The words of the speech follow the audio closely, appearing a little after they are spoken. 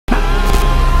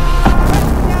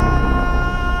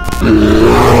I'm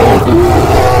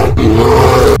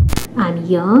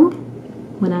young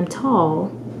when I'm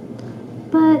tall,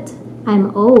 but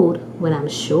I'm old when I'm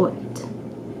short.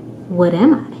 What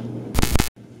am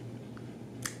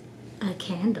I? A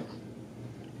candle.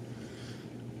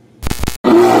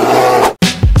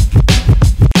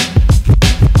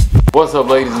 What's up,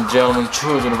 ladies and gentlemen,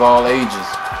 children of all ages?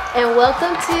 And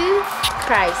welcome to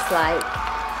ChristLike.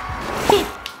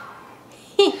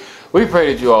 We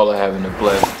pray that you all are having a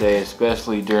blessed day,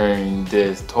 especially during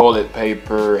this toilet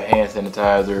paper, hand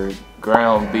sanitizer,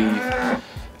 ground beef,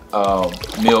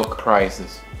 milk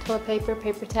crisis. Toilet paper,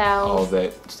 paper towels. All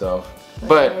that stuff.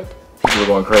 But people are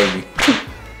going crazy.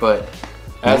 But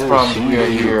as promised, we are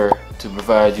here to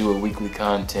provide you with weekly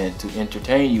content to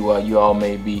entertain you while you all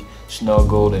may be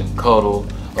snuggled and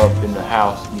cuddled up in the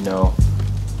house, you know.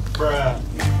 Bruh.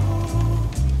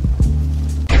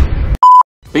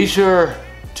 Be sure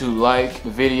to like the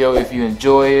video if you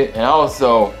enjoy it, and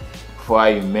also, before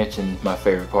I even mention my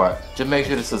favorite part, just make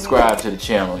sure to subscribe to the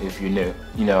channel if you're new,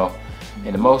 you know.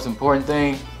 And the most important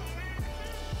thing,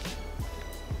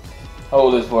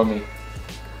 hold this for me.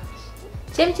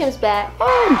 Chim Chim's back.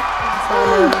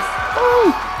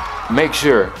 Make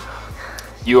sure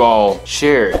you all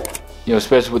share it, you know,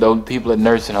 especially with those people at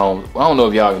nursing homes. I don't know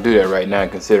if y'all can do that right now,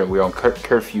 considering we're on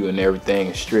curfew and everything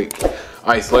and strict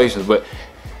isolations, but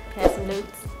have some notes.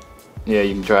 Yeah,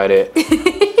 you can try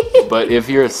that. But if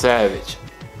you're a savage,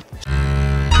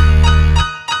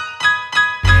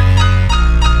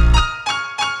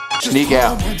 sneak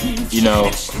out, you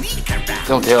know,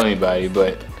 don't tell anybody,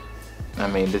 but I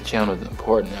mean, the channel is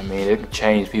important. I mean, it can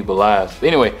change people's lives. But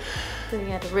anyway,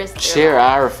 share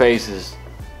our faces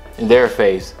in their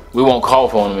face. We won't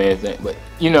cough on them or anything, but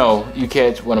you know, you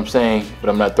catch what I'm saying,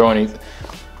 but I'm not throwing anything.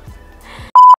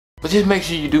 But just make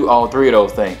sure you do all three of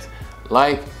those things.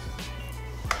 Like,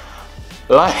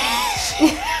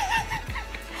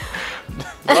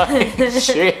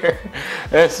 share,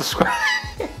 and subscribe.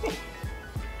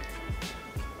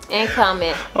 And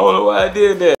comment. I don't know why I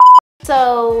did that.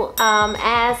 So,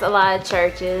 as a lot of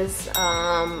churches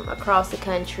across the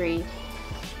country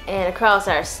and across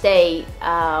our state,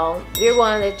 we're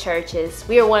one of the churches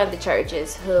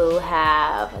who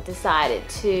have decided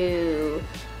to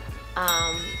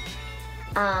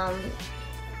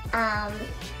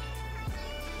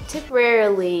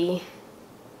temporarily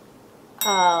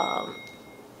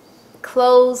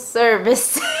close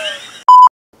service.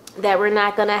 That we're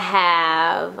not gonna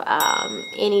have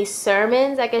any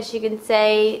sermons, I guess you can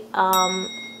say.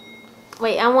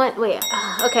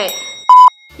 Okay.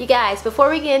 You guys, before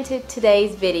we get into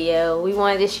today's video, we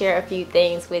wanted to share a few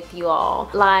things with you all.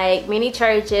 Like many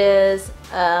churches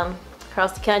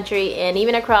across the country and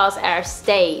even across our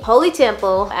state, Holy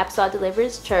Temple Apostolic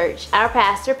Deliverance Church, our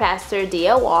Pastor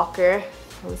D.L. Walker.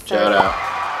 Shout out.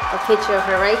 A picture of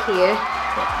her right here.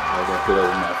 I gotta put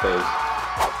over my face.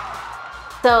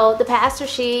 So the pastor,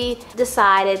 she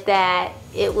decided that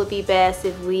it would be best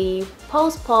if we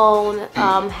postpone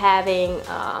having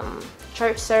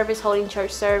holding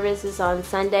church services on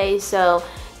Sundays. So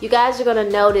you guys are gonna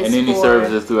notice. And any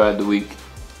services throughout the week.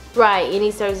 Right,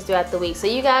 any services throughout the week. So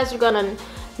you guys are gonna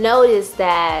notice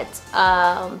that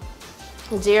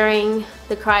during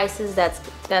the crisis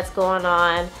that's going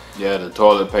on. Yeah, the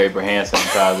toilet paper, hand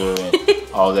sanitizer,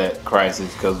 and all that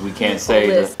crisis, because we can't say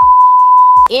the.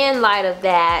 In light of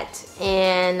that,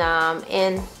 and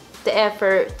in the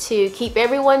effort to keep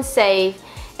everyone safe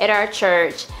at our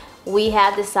church, we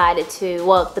have decided to,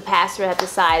 well, the pastor have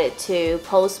decided to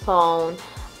postpone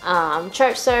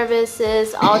church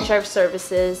services, all church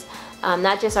services,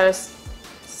 not just our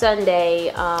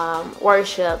Sunday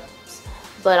worship,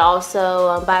 but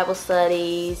also Bible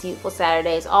studies, Youthful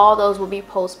Saturdays. All those will be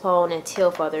postponed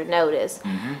until further notice,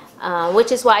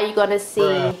 which is why you're going to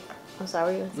see. I'm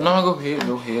sorry. No, go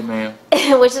ahead, ma'am.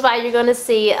 Which is why you're gonna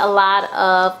see a lot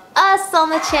of us on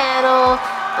the channel.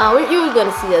 You're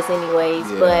gonna see us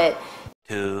anyways, yeah. But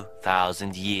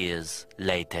 2,000 years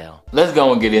later. Let's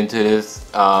go and get into this.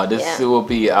 This will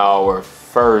be our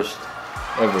first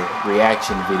ever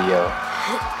reaction video,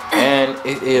 and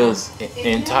it is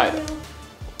entitled.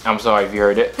 I'm sorry if you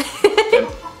heard it.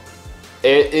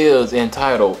 It is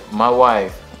entitled "My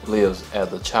Wife Lives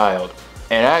as a Child."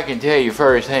 And I can tell you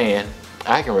firsthand,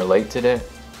 I can relate to that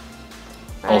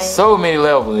on so many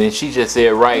levels. And she just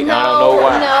said right. No, I don't know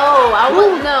why. No, I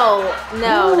wouldn't.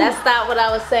 No, that's not what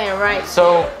I was saying. Right.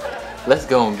 So let's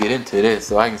go and get into this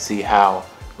so I can see how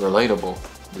relatable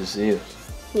this is.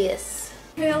 Yes.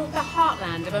 The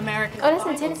heartland of American. Oh, that's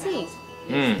in Tennessee.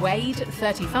 Wade,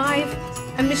 35,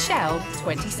 and Michelle,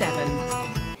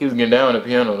 27. He was getting down on the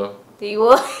piano though. He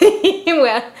was.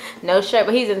 Well, no shirt,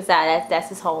 but he's inside. That's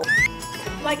his home.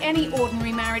 Like any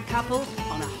ordinary married couple,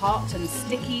 on a hot and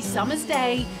sticky summer's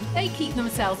day, they keep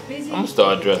themselves busy. I'm gonna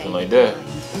start dressing like that.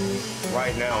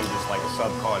 Right now, I'm just like a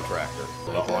subcontractor.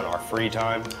 But on our free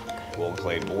time, we'll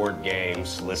play board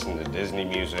games, listen to Disney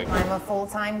music. I'm a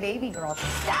full-time baby girl.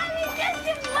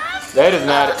 That is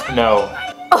not, no.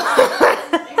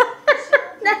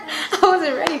 I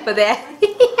wasn't ready for that.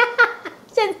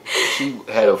 She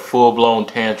had a full-blown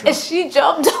tantrum. And she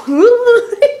jumped.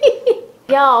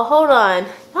 Y'all, hold on.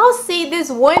 Y'all see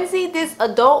this onesie, this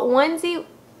adult onesie?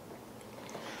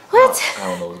 What? I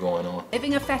don't know what's going on.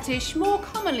 Living a fetish more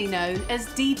commonly known as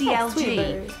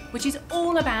DDLG, which is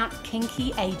all about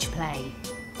kinky age play.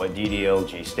 What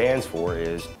DDLG stands for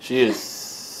is... She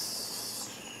is...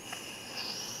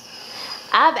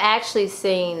 I've actually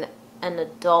seen an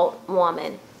adult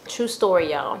woman. True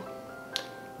story, y'all.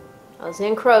 I was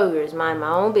in Kroger's, mind my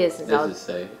own business. Does it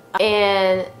say?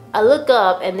 And I look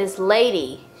up and this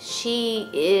lady, she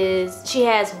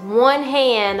has one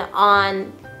hand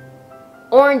on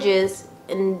oranges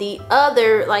and the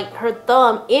other, like her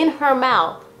thumb in her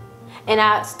mouth. And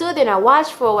I stood there and I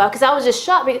watched for a while because I was just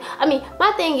shocked. I mean,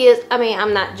 my thing is,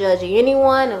 I'm not judging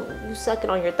anyone, you sucking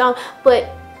on your thumb, but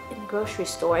in a grocery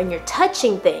store and you're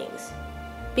touching things.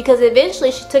 Because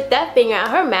eventually she took that finger out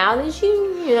of her mouth and she,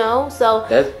 you know, so.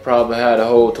 That's probably how the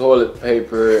whole toilet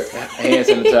paper hand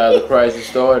sanitizer crisis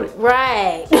started.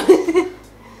 Right.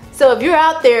 So if you're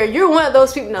out there, you're one of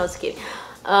those people. No, just kidding.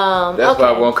 That's okay.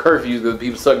 why we're on curfews, because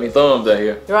people sucking their thumbs out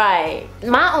here. Right.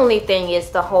 My only thing is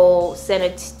the whole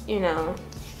sanitary.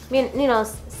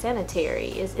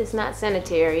 It's not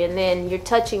sanitary, and then you're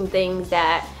touching things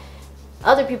that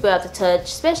other people have to touch,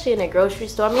 especially in a grocery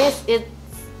store. I mean, it's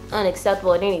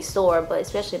unacceptable in any store, but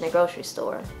especially in a grocery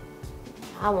store.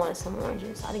 I wanted some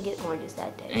oranges. I didn't get oranges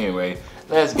that day. Anyway,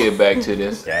 let's get back to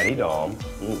this. Daddy Dom,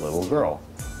 little girl.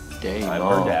 Daddy I'm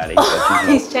Dom. her daddy.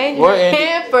 He's changing What his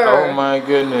pamper. Oh my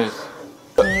goodness.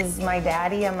 He's my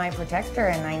daddy and my protector,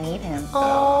 and I need him.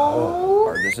 Oh.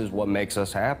 Or this is what makes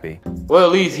us happy. Well,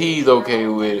 at least he's okay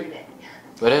with it.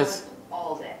 But that's...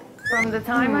 From the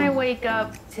time I wake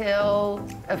up till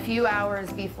a few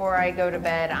hours before I go to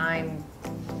bed, I'm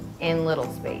in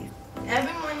little space.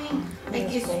 Every morning, I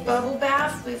get a bubble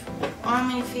bath with all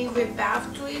my favorite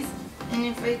bath toys, and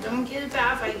if I don't get a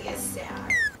bath, I get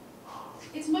sad.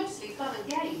 It's mostly fun and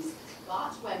games,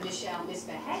 but when Michelle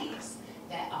misbehaves,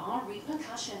 there are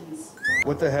repercussions.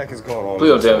 What the heck is going on? Please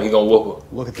don't tell me he's gonna whoop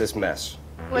her. Look at this mess.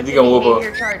 What the You gonna whoop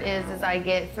behavior up? chart is I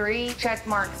get 3 check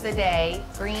marks a day: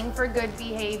 green for good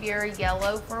behavior,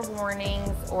 yellow for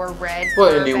warnings, or red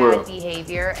What for in the bad world?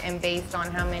 behavior. And based on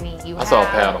how many you I saw a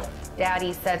have, paddle.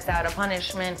 Daddy sets out a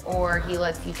punishment, or he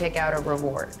lets you pick out a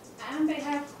reward. And they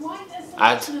have quite a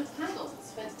selection of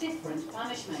paddles for different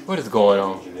punishments. What is going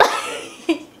on?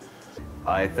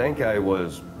 I think I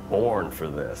was born for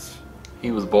this.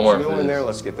 He was born Go for in there, this.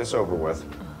 let's get this over with.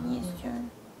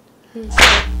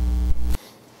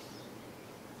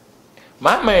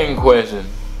 My main question,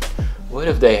 what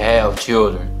if they have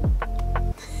children?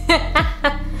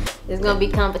 There's gonna be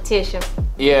competition.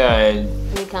 Yeah, and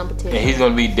he's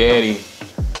gonna be daddy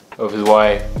of his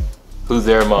wife, who's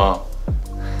their mom,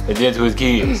 and then to his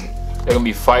kids. They're gonna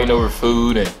be fighting over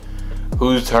food and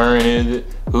whose turn is it,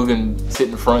 who can sit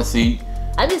in the front seat.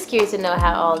 I'm just curious to know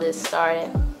how all this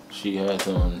started. She has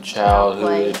some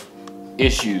childhood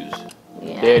issues.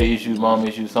 Yeah. Daddy issues, mom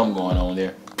issues, something going on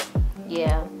there.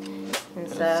 Yeah. And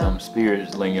so. Some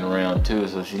spirits lingering around too,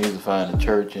 so she needs to find a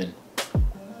church and,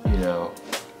 you know,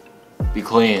 be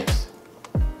cleansed.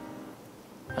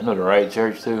 I know the right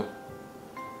church too.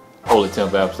 Holy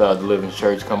Temple Apostolic Deliverance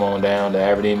Church, come on down to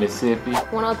Aberdeen, Mississippi.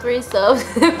 103 subs.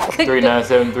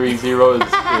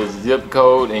 39730 is zip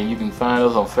code, and you can find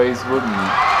us on Facebook.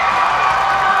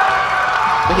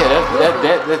 But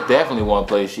yeah, that's definitely one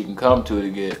place she can come to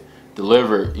get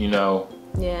delivered, you know.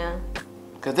 Yeah.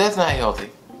 Because that's not healthy.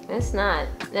 It's not.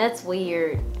 That's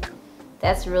weird.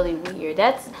 That's really weird.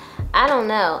 I don't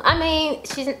know. I mean,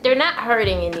 they're not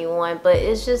hurting anyone, but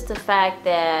it's just the fact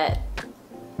that,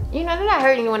 you know, they're not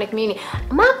hurting anyone in the community.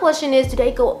 My question is, do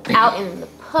they go out in the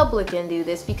public and do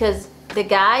this? Because the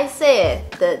guy said,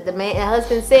 the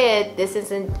husband said, this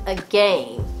isn't a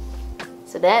game.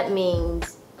 So that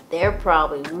means they're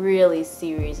probably really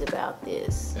serious about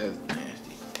this. That's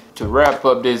nasty. To wrap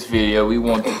up this video, we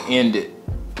want to end it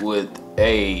with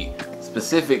a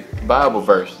specific Bible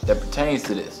verse that pertains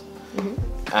to this.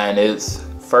 And it's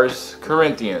 1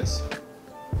 Corinthians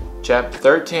chapter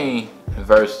 13 and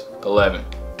verse 11.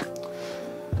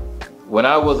 When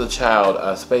I was a child,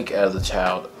 I spake as a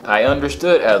child. I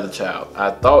understood as a child. I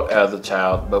thought as a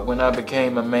child. But when I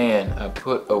became a man, I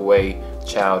put away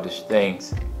childish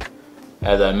things.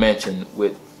 As I mentioned,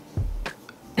 with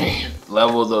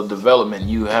levels of development,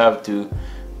 you have to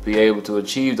be able to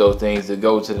achieve those things to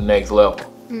go to the next level.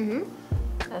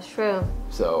 That's true.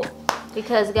 So,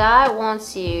 because God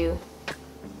wants you,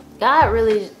 God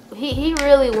really, he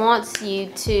really wants you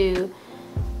to,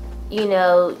 you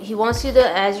know, he wants you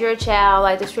to, as you're a child,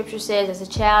 like the scripture says, as a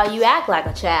child, you act like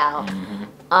a child.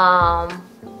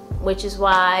 Which is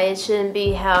why it shouldn't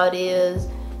be how it is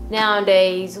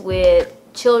nowadays with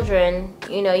children.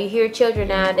 You know, you hear children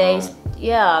nowadays,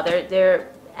 yeah, they're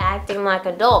acting like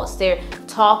adults. They're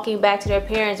talking back to their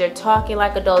parents. They're talking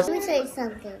like adults. Let me say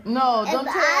something. No, don't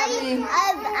tell me. If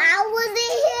I wasn't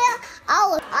here, I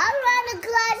was around the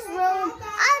classroom.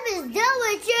 I was done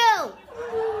with you.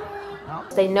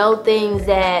 They know things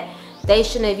that they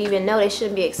shouldn't have even known. They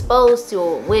shouldn't be exposed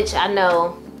to, which I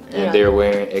know. and they're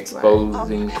wearing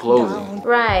exposing clothing.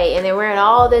 Right, and they're wearing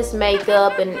all this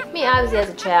makeup. And I mean, obviously as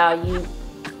a child,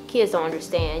 kids don't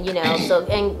understand, you know. So,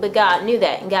 but God knew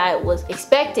that, and God was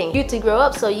expecting you to grow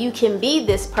up so you can be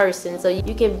this person, so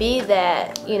you can be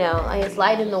that, you know. It's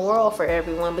light in the world for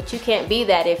everyone, but you can't be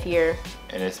that if you're.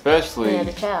 And especially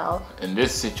a child. In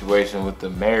this situation with the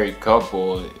married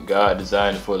couple, God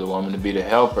designed for the woman to be the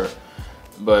helper,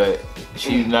 but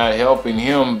she's not helping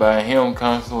him by him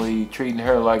constantly treating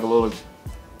her like a little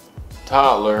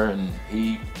toddler, and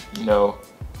he, you know,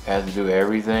 has to do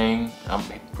everything. I'm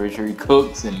pretty sure he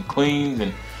cooks and cleans,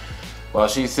 and while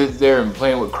she sits there and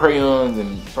playing with crayons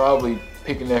and probably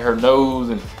picking at her nose.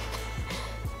 And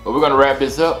but we're gonna wrap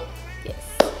this up.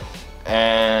 Yes.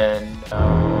 And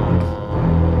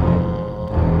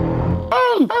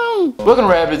we're gonna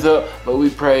wrap this up, but we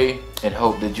pray and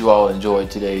hope that you all enjoyed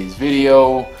today's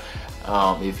video.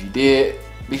 If you did,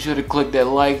 be sure to click that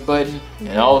like button,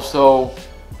 and also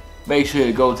make sure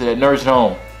to go to that nursing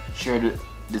home, share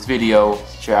this video,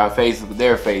 share our faces with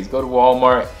their face. Go to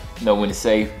Walmart, you know, when it's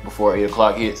safe before 8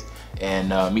 o'clock hits, and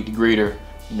meet the greeter,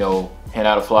 you know, hand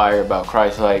out a flyer about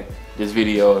ChristLike, this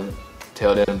video, and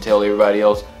tell everybody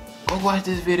else, go watch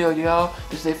this video, y'all.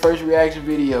 This is their first reaction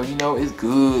video, you know, it's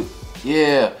good.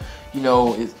 Yeah, you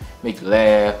know, it make you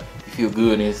laugh, you feel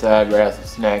good inside, grab some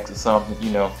snacks or something,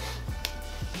 you know,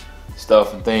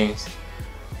 stuff and things.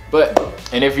 But,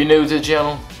 and if you're new to the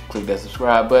channel, click that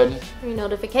subscribe button. Your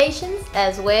notifications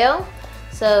as well,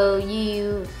 so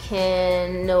you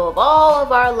can know of all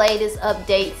of our latest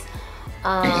updates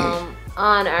on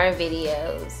our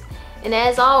videos. And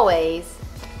as always,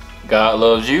 God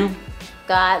loves you.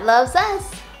 God loves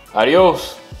us.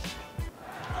 Adios.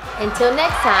 Until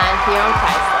next time, here on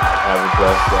ChristLike. Have a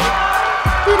blessed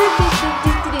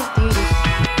day.